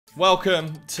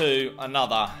Welcome to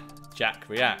another Jack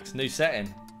Reacts. New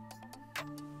setting.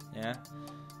 Yeah.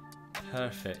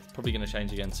 Perfect. Probably going to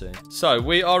change again soon. So,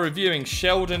 we are reviewing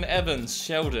Sheldon Evans.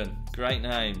 Sheldon. Great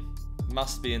name.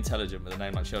 Must be intelligent with a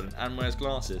name like Sheldon. And wears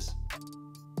glasses.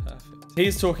 Perfect.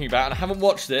 He's talking about, and I haven't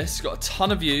watched this, got a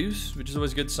ton of views, which is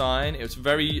always a good sign. It was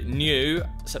very new,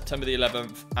 September the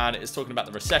 11th, and it's talking about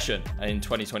the recession in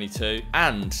 2022.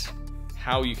 And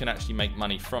how you can actually make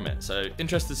money from it. So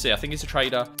interested to see. I think he's a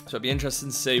trader, so it'd be interesting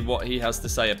to see what he has to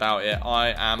say about it.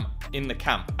 I am in the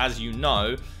camp, as you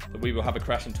know, that we will have a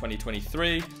crash in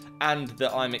 2023 and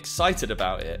that I'm excited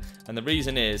about it. And the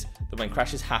reason is that when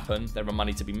crashes happen, there are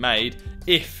money to be made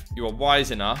if you are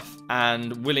wise enough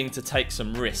and willing to take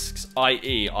some risks,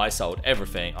 i.e. I sold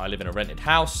everything. I live in a rented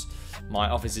house. My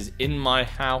office is in my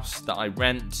house that I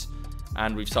rent,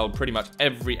 and we've sold pretty much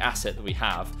every asset that we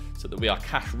have so that we are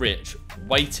cash rich,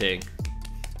 waiting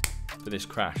for this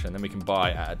crash, and then we can buy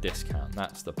at a discount.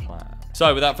 That's the plan.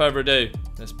 So without further ado,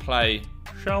 let's play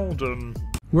Sheldon.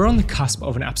 We're on the cusp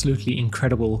of an absolutely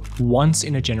incredible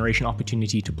once-in-a-generation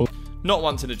opportunity to build. Not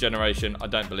once in a generation, I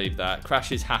don't believe that.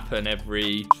 Crashes happen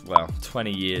every, well,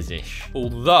 20 years-ish.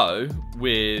 Although,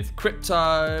 with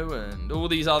crypto and all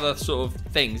these other sort of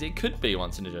things, it could be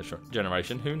once in a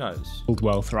generation, who knows?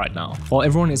 Wealth right now. While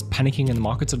everyone is panicking and the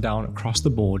markets are down across the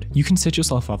board, you can set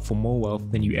yourself up for more wealth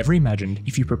than you ever imagined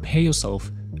if you prepare yourself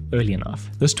early enough.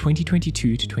 This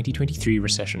 2022 to 2023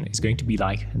 recession is going to be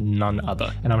like none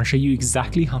other, and I'm going to show you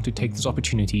exactly how to take this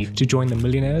opportunity to join the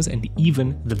millionaires and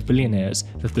even the billionaires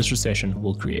that this recession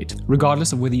will create.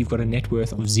 Regardless of whether you've got a net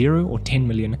worth of 0 or 10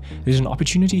 million, there's an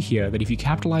opportunity here that if you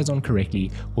capitalize on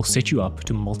correctly will set you up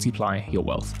to multiply your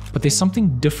wealth. But there's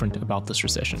something different about this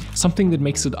recession, something that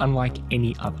makes it unlike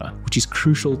any other, which is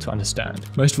crucial to understand.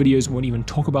 Most videos won't even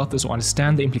talk about this or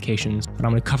understand the implications, but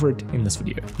I'm going to cover it in this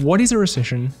video. What is a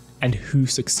recession and who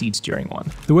succeeds during one?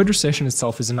 The word recession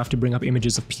itself is enough to bring up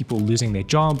images of people losing their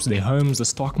jobs, their homes, the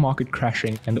stock market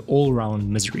crashing, and the all-around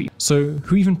misery. So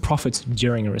who even profits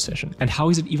during a recession? And how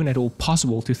is it even at all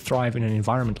possible to thrive in an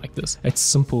environment like this? It's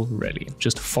simple, really.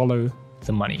 Just follow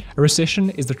the money. A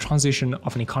recession is the transition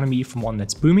of an economy from one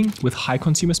that's booming with high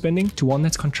consumer spending to one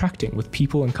that's contracting with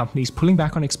people and companies pulling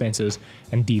back on expenses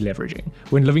and deleveraging.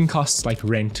 When living costs like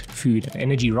rent, food, and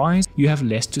energy rise, you have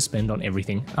less to spend on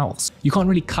everything else. You can't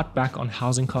really cut back on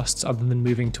housing costs other than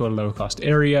moving to a lower cost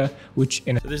area, which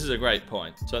so this is a great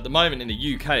point. So at the moment in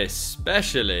the UK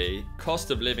especially, cost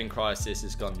of living crisis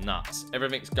has gone nuts.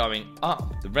 Everything's going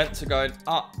up. The rents are going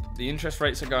up. The interest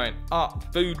rates are going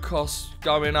up. Food costs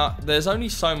going up. There's only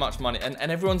so much money, and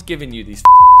everyone's giving you these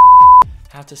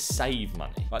how to save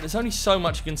money. Like, there's only so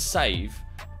much you can save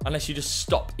unless you just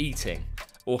stop eating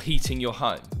or heating your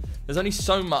home. There's only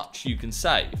so much you can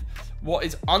save. What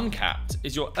is uncapped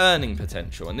is your earning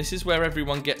potential, and this is where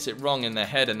everyone gets it wrong in their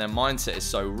head, and their mindset is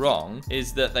so wrong,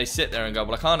 is that they sit there and go,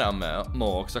 well, I can't earn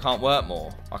more because I can't work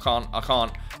more. I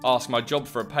can't ask my job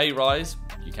for a pay rise.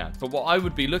 You can. But what I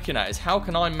would be looking at is how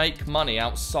can I make money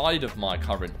outside of my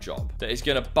current job that is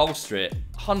going to bolster it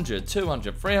 100,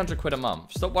 200, 300 quid a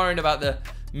month. Stop worrying about the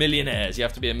millionaires. You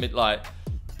have to be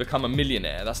become a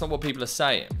millionaire. That's not what people are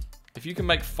saying. If you can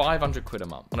make 500 quid a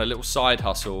month on a little side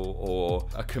hustle or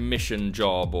a commission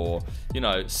job or, you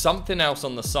know, something else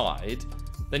on the side,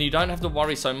 then you don't have to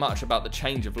worry so much about the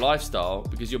change of lifestyle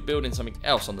because you're building something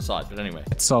else on the side. But anyway,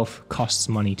 itself costs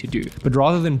money to do. But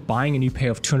rather than buying a new pair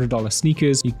of $200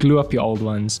 sneakers, you glue up your old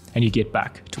ones and you get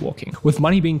back to walking. With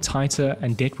money being tighter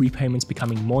and debt repayments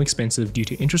becoming more expensive due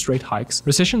to interest rate hikes,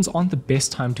 recessions aren't the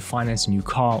best time to finance a new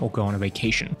car or go on a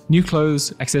vacation. New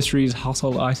clothes, accessories,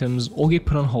 household items all get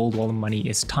put on hold while the money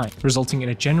is tight, resulting in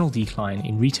a general decline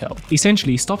in retail.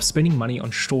 Essentially, stop spending money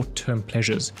on short-term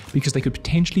pleasures because they could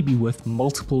potentially be worth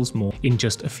multiples more in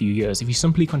just a few years if you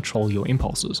simply control your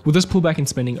impulses. With this pullback in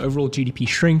spending, overall GDP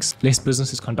shrinks, less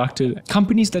business is conducted.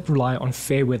 Companies that rely on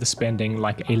fair weather spending,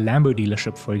 like a Lambo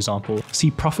dealership for example, see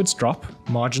profits drop,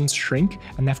 margins shrink,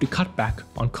 and they have to cut back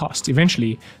on costs,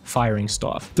 eventually firing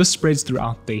staff. This spreads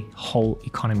throughout the whole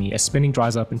economy as spending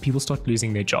dries up and people start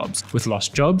losing their jobs. With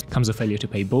lost jobs comes a failure to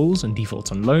pay bills and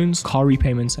defaults on loans, car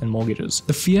repayments, and mortgages.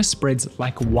 The fear spreads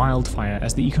like wildfire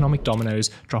as the economic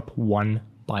dominoes drop one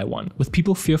by one. With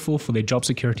people fearful for their job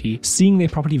security, seeing their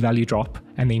property value drop,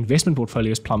 and the investment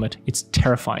portfolios plummet, it's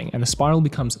terrifying, and the spiral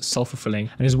becomes self-fulfilling,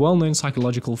 and is a well-known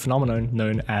psychological phenomenon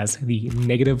known as the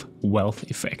negative wealth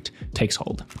effect takes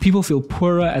hold. People feel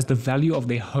poorer as the value of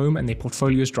their home and their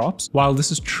portfolios drops. While this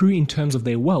is true in terms of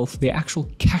their wealth, their actual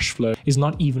cash flow is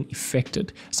not even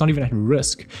affected. It's not even at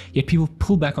risk, yet people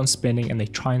pull back on spending and they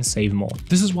try and save more.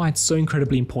 This is why it's so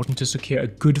incredibly important to secure a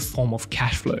good form of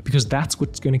cash flow, because that's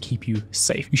what's going to keep you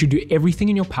safe. safe. You should do everything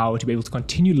in your power to be able to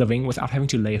continue living without having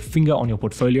to lay a finger on your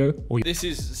portfolio or This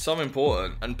is so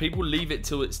important, and people leave it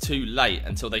till it's too late,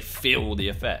 until they feel the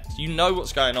effects. You know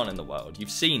what's going on in the world.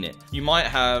 You've seen it. You might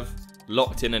have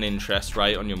locked in an interest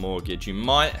rate on your mortgage. You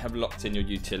might have locked in your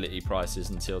utility prices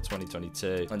until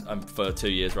 2022, and for 2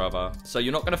 years rather. So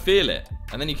you're not going to feel it.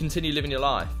 And then you continue living your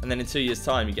life. And then in 2 years'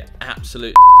 time, you get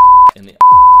absolute in the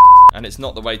and it's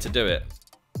not the way to do it.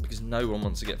 Because no one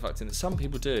wants to get fucked in it. Some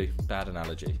people do. Bad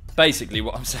analogy. Basically,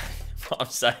 what I'm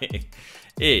saying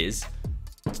is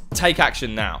take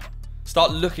action now.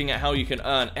 Start looking at how you can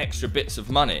earn extra bits of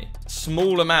money.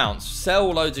 Small amounts.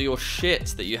 Sell loads of your shit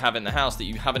that you have in the house that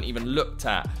you haven't even looked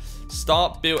at.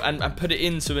 Start build and put it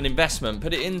into an investment.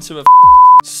 Put it into a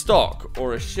stock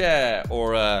or a share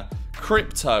or a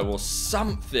crypto or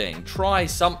something. Try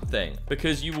something,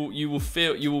 because you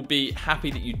will be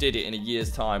happy that you did it in a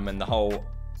year's time when the whole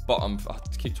bottom, I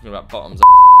keep talking about bottoms,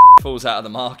 falls out of the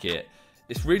market.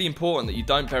 It's really important that you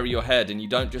don't bury your head and you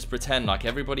don't just pretend like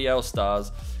everybody else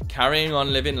does, carrying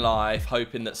on living life,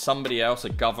 hoping that somebody else, a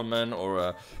government or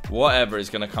a whatever, is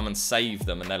going to come and save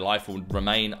them and their life will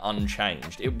remain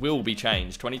unchanged. It will be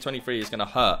changed. 2023 is going to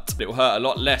hurt. It will hurt a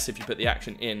lot less if you put the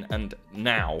action in and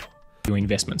now. Your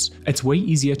investments. It's way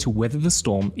easier to weather the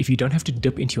storm if you don't have to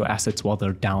dip into your assets while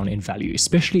they're down in value,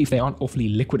 especially if they aren't awfully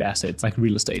liquid assets like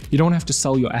real estate. You don't have to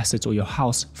sell your assets or your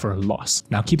house for a loss.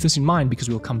 Now keep this in mind, because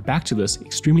we'll come back to this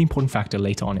extremely important factor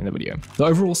later on in the video. The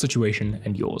overall situation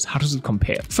and yours, how does it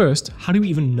compare? First, how do we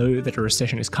even know that a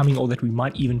recession is coming, or that we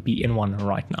might even be in one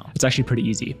right now? It's actually pretty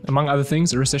easy. Among other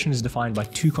things, a recession is defined by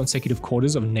 2 consecutive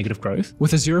quarters of negative growth,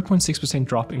 with a 0.6%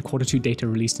 drop in Q2 data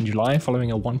released in July,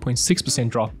 following a 1.6%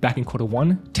 drop back in Q1.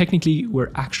 Technically,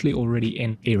 we're actually already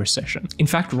in a recession. In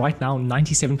fact, right now,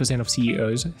 97% of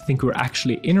CEOs think we're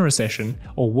actually in a recession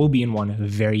or will be in one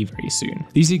very, very soon.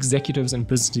 These executives and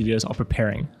business leaders are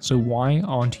preparing, so why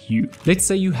aren't you? Let's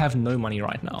say you have no money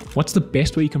right now. What's the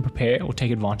best way you can prepare or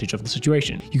take advantage of the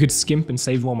situation? You could skimp and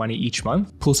save more money each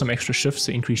month, pull some extra shifts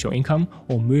to increase your income,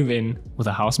 or move in with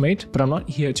a housemate. But I'm not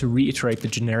here to reiterate the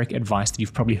generic advice that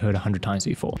you've probably heard 100 times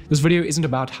before. This video isn't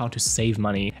about how to save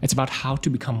money, it's about how to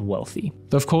become wealthy.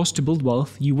 Though of course, to build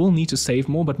wealth, you will need to save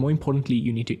more, but more importantly,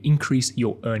 you need to increase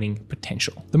your earning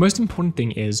potential. The most important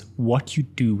thing is what you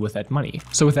do with that money.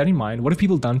 So with that in mind, what have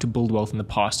people done to build wealth in the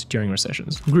past during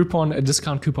recessions? Groupon, a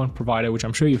discount coupon provider, which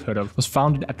I'm sure you've heard of, was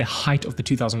founded at the height of the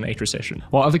 2008 recession.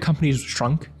 While other companies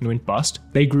shrunk and went bust,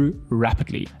 they grew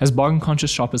rapidly as bargain-conscious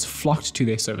shoppers flocked to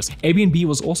their service. Airbnb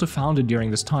was also founded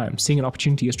during this time, seeing an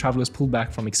opportunity as travelers pulled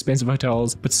back from expensive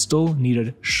hotels, but still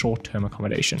needed short-term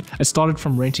accommodation. It started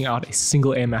from renting out a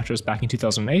single air mattress back in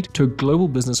 2008 to a global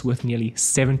business worth nearly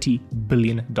 $70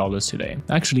 billion today.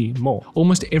 Actually, more.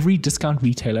 Almost every discount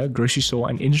retailer, grocery store,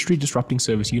 and industry-disrupting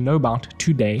service you know about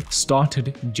today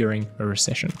started during a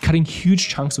recession, cutting huge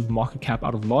chunks of market cap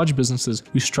out of large businesses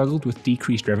who struggled with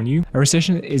decreased revenue. A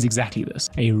recession is exactly this,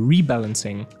 a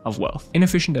rebalancing of wealth.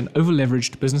 Inefficient and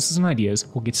over-leveraged businesses and ideas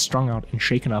will get strung out and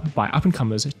shaken up by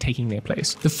up-and-comers taking their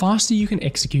place. The faster you can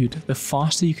execute, the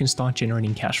faster you can start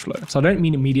generating cash flow. So I don't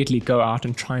mean immediately go out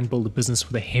and try and build a business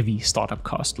with a heavy startup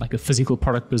cost, like a physical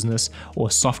product business or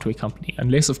a software company,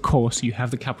 unless of course you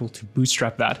have the capital to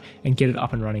bootstrap that and get it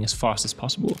up and running as fast as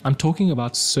possible. I'm talking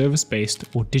about service-based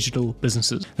or digital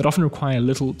businesses that often require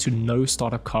little to no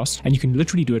startup cost, and you can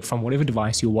literally do it from whatever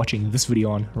device you're watching this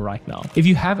video on right now. If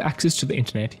you have access to the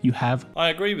internet, you have... I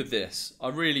agree with this, I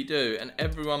really do, and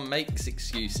everyone makes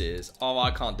excuses. Oh,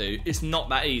 I can't do. It's not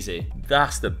that easy.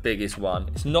 That's the biggest one.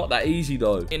 It's not that easy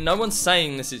though. And no one's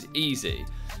saying this is easy.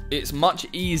 It's much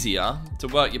easier to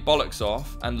work your bollocks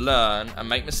off and learn and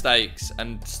make mistakes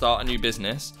and start a new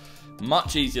business.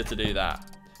 Much easier to do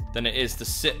that than it is to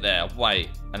sit there, wait,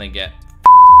 and then get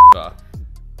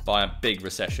by a big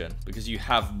recession, because you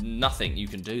have nothing you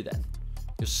can do then.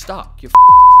 You're stuck.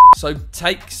 So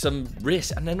take some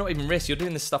risks, and they're not even risks. You're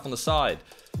doing this stuff on the side.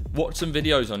 Watch some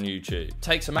videos on YouTube.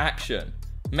 Take some action.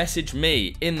 Message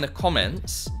me in the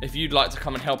comments if you'd like to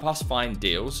come and help us find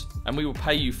deals, and we will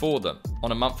pay you for them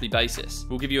on a monthly basis.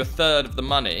 We'll give you 1/3 of the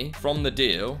money from the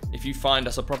deal if you find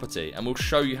us a property, and we'll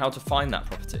show you how to find that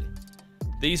property.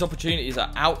 These opportunities are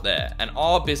out there, and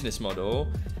our business model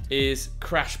is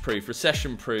crash-proof,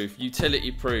 recession-proof,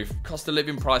 utility-proof, cost of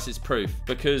living prices proof,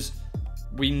 because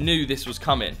we knew this was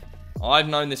coming. I've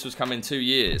known this was coming 2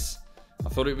 years. I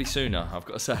thought it would be sooner, I've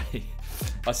got to say.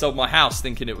 I sold my house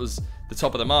thinking it was the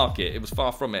top of the market. It was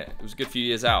far from it. It was a good few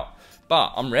years out.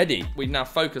 But I'm ready. We've now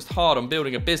focused hard on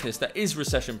building a business that is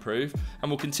recession-proof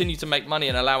and will continue to make money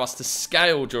and allow us to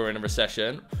scale during a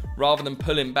recession rather than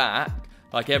pulling back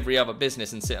like every other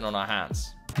business and sitting on our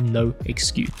hands. no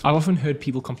excuse. I've often heard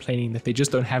people complaining that they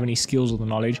just don't have any skills or the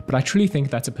knowledge, but I truly think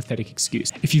that's a pathetic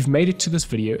excuse. If you've made it to this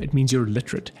video, it means you're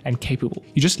literate and capable.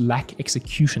 You just lack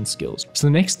execution skills. So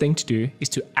the next thing to do is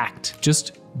to act.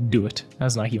 Just do it,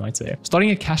 as Nike might say.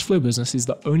 Starting a cash flow business is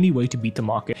the only way to beat the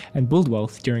market and build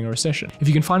wealth during a recession. If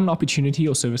you can find an opportunity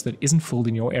or service that isn't filled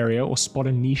in your area or spot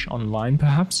a niche online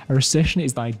perhaps, a recession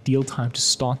is the ideal time to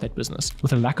start that business.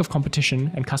 With a lack of competition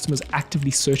and customers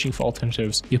actively searching for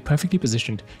alternatives, you're perfectly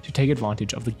positioned to take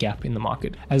advantage of the gap in the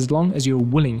market, as long as you're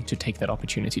willing to take that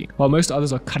opportunity. While most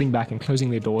others are cutting back and closing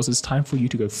their doors, it's time for you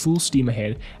to go full steam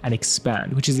ahead and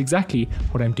expand, which is exactly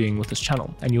what I'm doing with this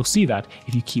channel. And you'll see that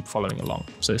if you keep following along.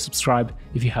 So subscribe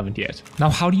if you haven't yet. Now,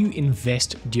 how do you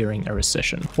invest during a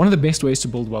recession? One of the best ways to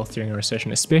build wealth during a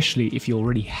recession, especially if you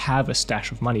already have a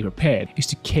stash of money prepared, is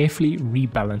to carefully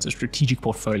rebalance a strategic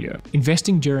portfolio.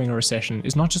 Investing during a recession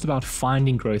is not just about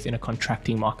finding growth in a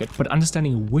contracting market, but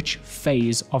understanding which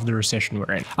phase of the recession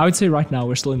we're in. I would say right now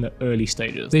we're still in the early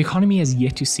stages. The economy has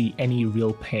yet to see any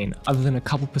real pain other than a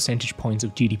couple percentage points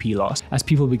of GDP loss as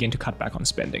people begin to cut back on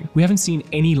spending. We haven't seen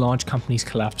any large companies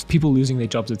collapse, people losing their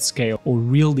jobs at scale, or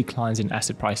real declines in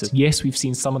asset prices. Yes, we've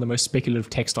seen some of the most speculative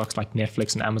tech stocks like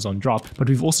Netflix and Amazon drop, but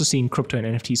we've also seen crypto and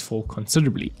NFTs fall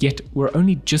considerably. Yet we're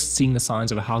only just seeing the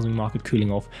signs of a housing market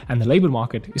cooling off, and the labor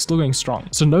market is still going strong.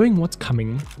 So knowing what's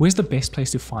coming, where's the best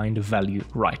place to find value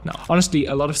right now? Honestly,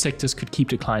 a lot of sectors could keep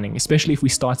declining, especially if we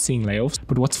start seeing layoffs,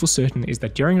 but what's for certain is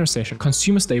that during a recession,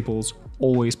 consumer staples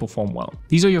always perform well.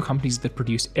 These are your companies that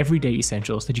produce everyday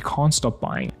essentials that you can't stop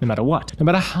buying no matter what. No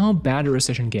matter how bad a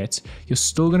recession gets, you're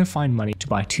still going to find money to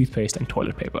buy toothpaste and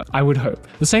toilet paper. I would hope.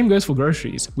 The same goes for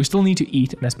groceries. We still need to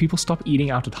eat, and as people stop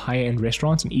eating out at higher end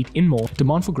restaurants and eat in more,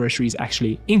 demand for groceries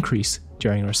actually increase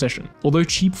during a recession. Although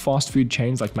cheap fast food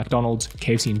chains like McDonald's,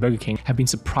 KFC, and Burger King have been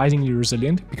surprisingly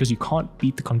resilient because you can't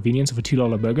beat the convenience of a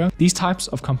 $2 burger, these types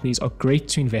of companies are great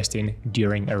to invest in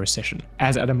during a recession,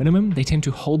 as at a minimum, they tend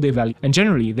to hold their value and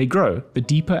generally they grow the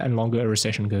deeper and longer a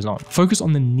recession goes on. Focus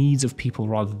on the needs of people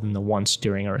rather than the wants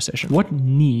during a recession. What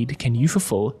need can you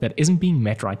fulfill that isn't being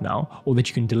met right now, or that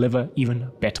you can deliver even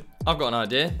better? I've got an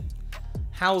idea.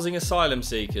 Housing asylum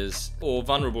seekers or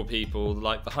vulnerable people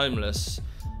like the homeless,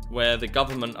 where the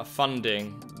government are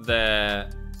funding their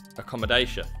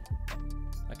accommodation.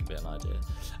 That could be an idea.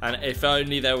 And if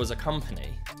only there was a company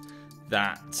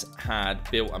that had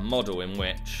built a model in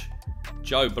which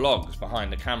Joe Blogs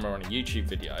behind the camera on a YouTube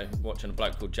video, watching a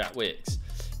bloke called Jack Wicks,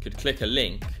 could click a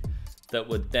link that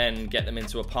would then get them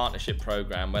into a partnership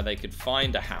program where they could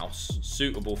find a house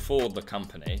suitable for the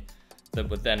company that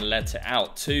would then let it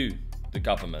out to the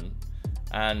government,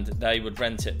 and they would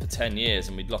rent it for 10 years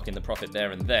and we'd lock in the profit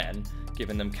there and then,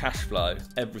 giving them cash flow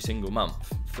every single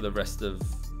month for the rest of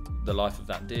the life of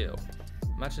that deal.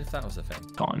 Imagine if that was a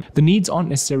thing. The needs aren't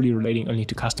necessarily relating only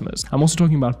to customers. I'm also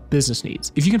talking about business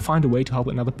needs. If you can find a way to help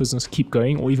another business keep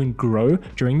going or even grow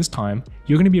during this time,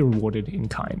 you're going to be rewarded in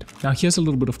kind. Now, here's a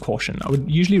little bit of caution. I would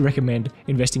usually recommend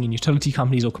investing in utility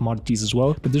companies or commodities as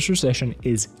well, but this recession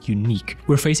is unique.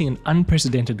 We're facing an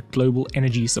unprecedented global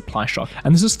energy supply shock,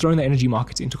 and this has thrown the energy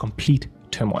markets into complete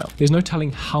turmoil. There's no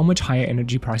telling how much higher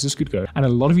energy prices could go, and a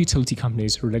lot of utility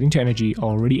companies relating to energy are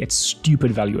already at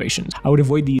stupid valuations. I would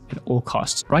avoid these at all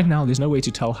costs. Right now, there's no way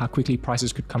to tell how quickly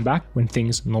prices could come back when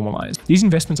things normalize. These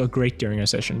investments are great during a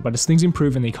recession, but as things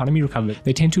improve and the economy recovers,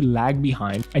 they tend to lag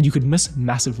behind, and you could miss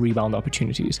massive rebound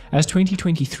opportunities. As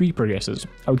 2023 progresses,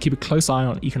 I would keep a close eye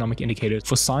on economic indicators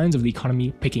for signs of the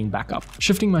economy picking back up,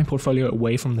 shifting my portfolio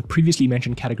away from the previously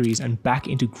mentioned categories and back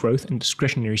into growth and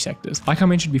discretionary sectors. Like I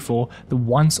mentioned before, the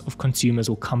wants of consumers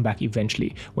will come back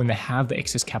eventually when they have the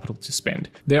excess capital to spend.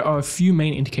 There are a few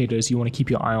main indicators you want to keep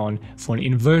your eye on for an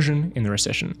inversion in the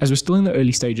recession. As we're still in the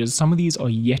early stages, some of these are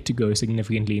yet to go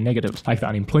significantly negative, like the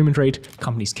unemployment rate,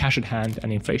 companies' cash at hand,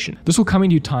 and inflation. This will come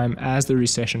in due time as the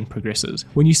recession progresses.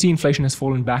 When you see inflation has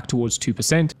fallen back towards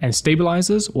 2% and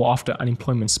stabilizes, or after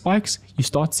unemployment spikes, you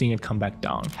start seeing it come back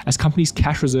down. As companies'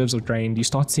 cash reserves are drained, you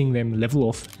start seeing them level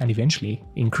off and eventually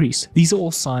increase. These are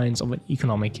all signs of an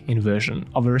economic inversion,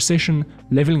 of a recession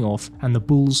leveling off and the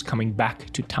bulls coming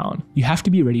back to town. You have to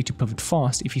be ready to pivot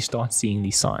fast if you start seeing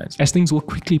these signs, as things will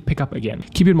quickly pick up again.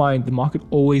 Keep in mind, the market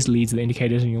always leads the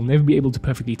indicators and you'll never be able to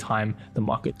perfectly time the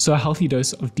market. So a healthy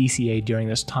dose of DCA during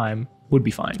this time would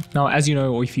be fine. Now, as you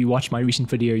know, or if you watch my recent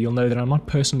video, you'll know that I'm not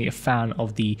personally a fan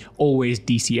of the always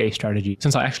DCA strategy,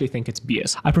 since I actually think it's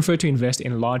BS. I prefer to invest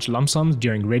in large lump sums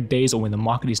during red days or when the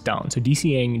market is down. So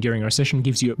DCAing during a recession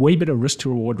gives you a way better risk to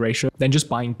reward ratio than just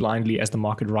buying blindly as the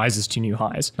market rises to new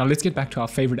highs. Now let's get back to our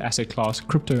favorite asset class,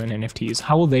 crypto and NFTs.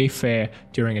 How will they fare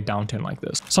during a downturn like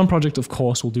this? Some projects, of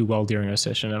course, will do well during a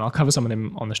recession, and I'll cover some of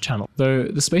them on this channel. Though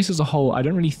the space as a whole, I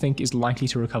don't really think is likely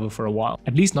to recover for a while,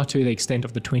 at least not to the extent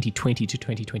of the 2020 to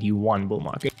 2021 bull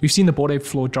market. We've seen the Bored Ape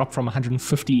floor drop from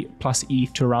 150 plus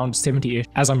ETH to around 70-ish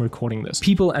as I'm recording this.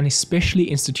 People, and especially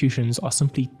institutions, are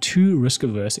simply too risk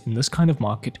averse in this kind of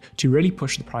market to really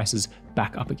push the prices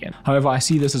back up again. However, I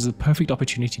see this as a perfect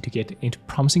opportunity to get into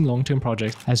promising long-term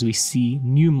projects as we see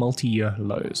new multi-year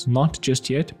lows. Not just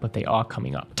yet, but they are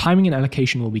coming up. Timing and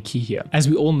allocation will be key here, as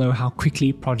we all know how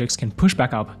quickly projects can push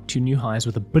back up to new highs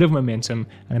with a bit of momentum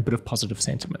and a bit of positive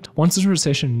sentiment. Once this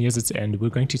recession nears its end, we're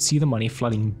going to see the money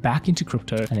flooding back into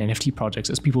crypto and NFT projects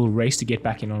as people race to get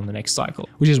back in on the next cycle,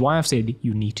 which is why I've said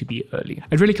you need to be early.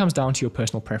 It really comes down to your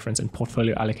personal preference and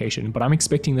portfolio allocation, but I'm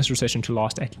expecting this recession to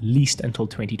last at least until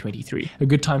 2023. A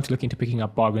good time to look into picking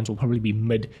up bargains will probably be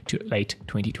mid to late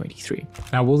 2023.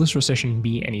 Now, will this recession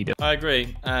be any different? I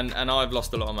agree, and I've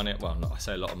lost a lot of money. Well, not I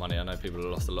say a lot of money, I know people have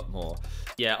lost a lot more.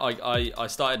 Yeah, I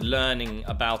started learning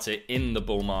about it in the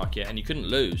bull market, and you couldn't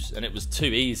lose, and it was too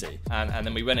easy. And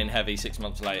then we went in heavy 6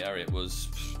 months later, it was,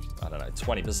 I don't know,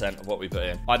 20% of what we put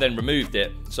in. I then removed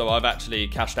it, so I've actually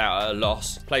cashed out at a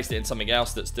loss, placed it in something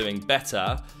else that's doing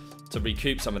better to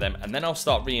recoup some of them, and then I'll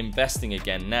start reinvesting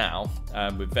again now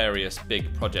with various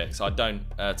big projects. I don't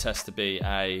test to be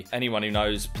anyone who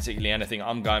knows particularly anything.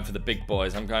 I'm going for the big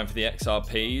boys. I'm going for the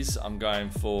XRPs. I'm going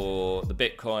for the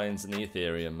Bitcoins and the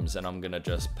Ethereums, and I'm gonna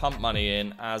just pump money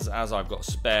in as I've got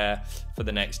spare for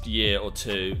the next year or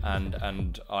two,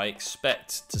 and I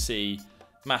expect to see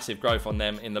massive growth on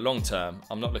them in the long term.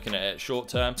 I'm not looking at it short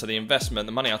term. So the investment,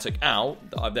 the money I took out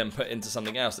that I've then put into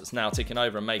something else that's now ticking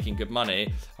over and making good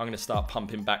money, I'm going to start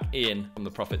pumping back in from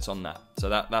the profits on that. So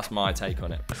that's my take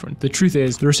on it. The truth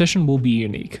is, the recession will be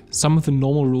unique. Some of the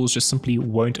normal rules just simply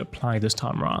won't apply this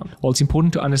time around. While it's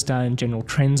important to understand general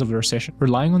trends of the recession,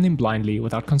 relying on them blindly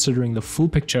without considering the full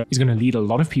picture is going to lead a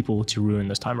lot of people to ruin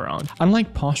this time around.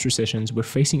 Unlike past recessions, we're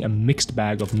facing a mixed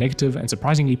bag of negative and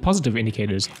surprisingly positive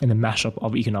indicators in the mashup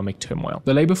of economic turmoil.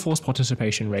 The labor force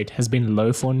participation rate has been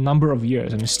low for a number of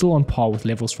years and is still on par with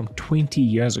levels from 20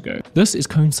 years ago. This is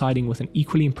coinciding with an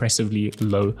equally impressively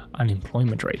low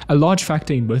unemployment rate. A large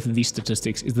factor in both of these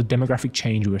statistics is the demographic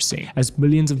change we're seeing, as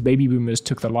millions of baby boomers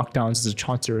took the lockdowns as a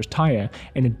chance to retire,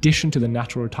 in addition to the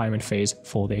natural retirement phase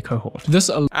for their cohort.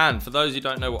 And for those who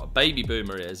don't know what a baby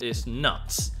boomer is, it's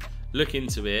nuts. Look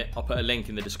into it. I'll put a link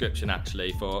in the description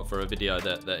actually for a video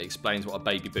that explains what a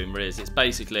baby boomer is. It's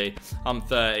basically, I'm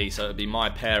 30, so it'd be my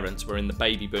parents were in the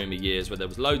baby boomer years where there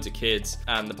was loads of kids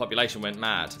and the population went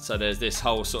mad. So there's this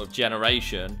whole sort of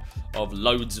generation of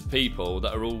loads of people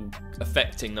that are all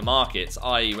affecting the markets,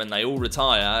 i.e. when they all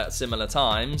retire at similar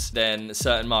times, then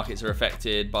certain markets are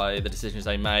affected by the decisions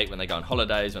they make when they go on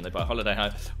holidays, when they buy a holiday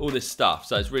home, all this stuff.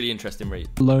 So it's really interesting read.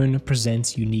 Alone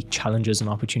presents unique challenges and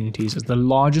opportunities as the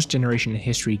largest generation in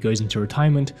history goes into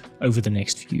retirement over the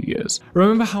next few years.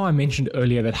 Remember how I mentioned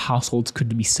earlier that households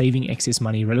could be saving excess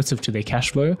money relative to their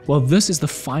cash flow? Well, this is the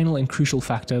final and crucial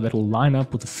factor that will line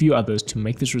up with a few others to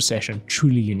make this recession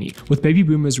truly unique. With baby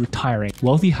boomers retiring,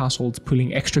 wealthy households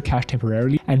pulling extra cash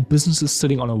temporarily, and businesses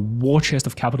sitting on a war chest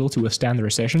of capital to withstand the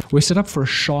recession, we're set up for a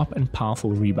sharp and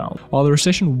powerful rebound. While the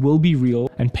recession will be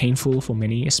real and painful for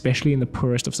many, especially in the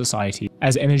poorest of society,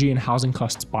 as energy and housing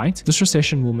costs bite, this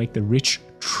recession will make the rich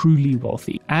truly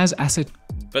wealthy. As asset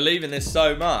believe in this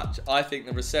so much, I think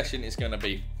the recession is going to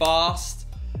be fast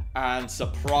and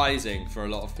surprising for a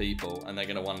lot of people, and they're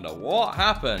going to wonder what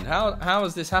happened, how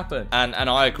has this happened? And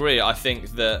I agree. I think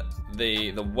that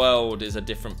the world is a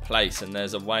different place, and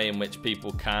there's a way in which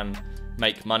people can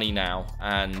make money now,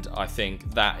 and I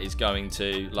think that is going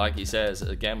to, like he says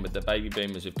again, with the baby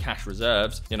boomers with cash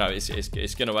reserves, you know,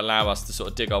 it's going to allow us to sort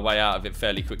of dig our way out of it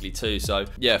fairly quickly too. So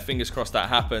yeah, fingers crossed that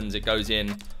happens. It goes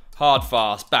in hard,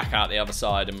 fast, back out the other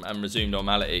side and resume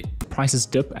normality. Prices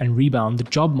dip and rebound, the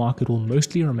job market will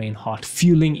mostly remain hot,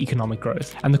 fueling economic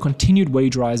growth, and the continued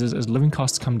wage rises as living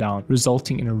costs come down,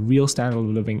 resulting in a real standard of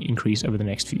living increase over the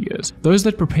next few years. Those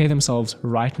that prepare themselves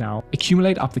right now,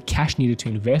 accumulate up the cash needed to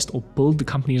invest or build the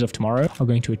companies of tomorrow, are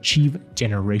going to achieve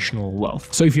generational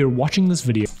wealth. So if you're watching this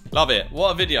video, love it.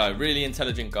 What a video. Really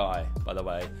intelligent guy, by the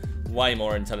way. Way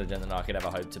more intelligent than I could ever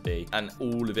hope to be, and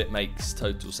all of it makes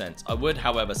total sense. I would,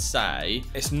 however, say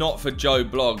it's not for Joe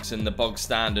Blogs and the bog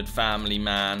standard family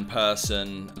man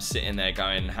person sitting there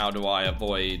going, how do I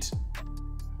avoid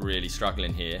really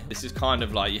struggling here. This is kind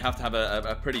of like, you have to have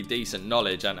a pretty decent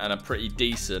knowledge and a pretty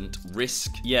decent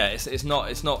risk. Yeah, it's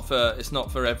not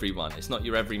for everyone. It's not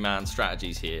your everyman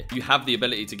strategies here. You have the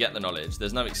ability to get the knowledge.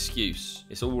 There's no excuse.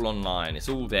 It's all online. It's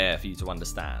all there for you to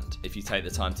understand if you take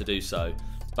the time to do so.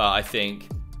 But I think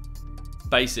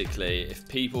basically, if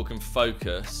people can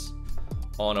focus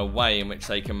on a way in which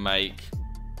they can make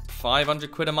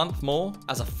 500 quid a month more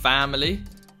as a family,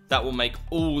 that will make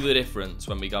all the difference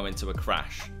when we go into a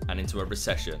crash and into a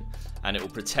recession, and it will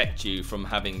protect you from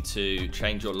having to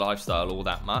change your lifestyle all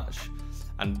that much.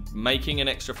 And making an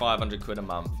extra 500 quid a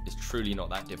month is truly not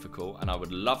that difficult, and I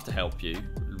would love to help you,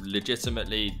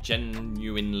 legitimately,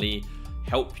 genuinely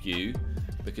help you,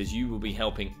 because you will be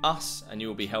helping us, and you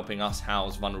will be helping us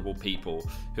house vulnerable people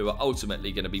who are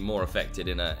ultimately going to be more affected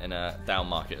in a down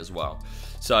market as well.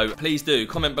 So please do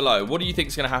comment below. What do you think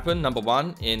is going to happen? Number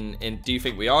one, do you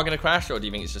think we are going to crash, or do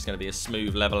you think it's just going to be a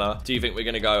smooth leveler? Do you think we're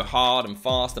going to go hard and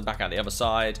fast and back out the other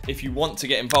side? If you want to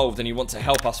get involved and you want to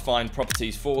help us find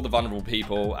properties for the vulnerable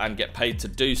people and get paid to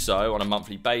do so on a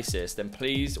monthly basis, then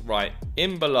please write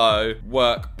in below,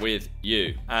 work with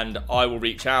you, and I will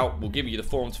reach out. We'll give you the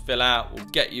form to fill out. We'll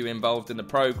get you involved in the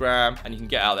program, and you can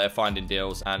get out there finding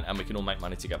deals, and we can all make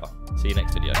money together. See you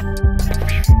next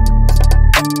video.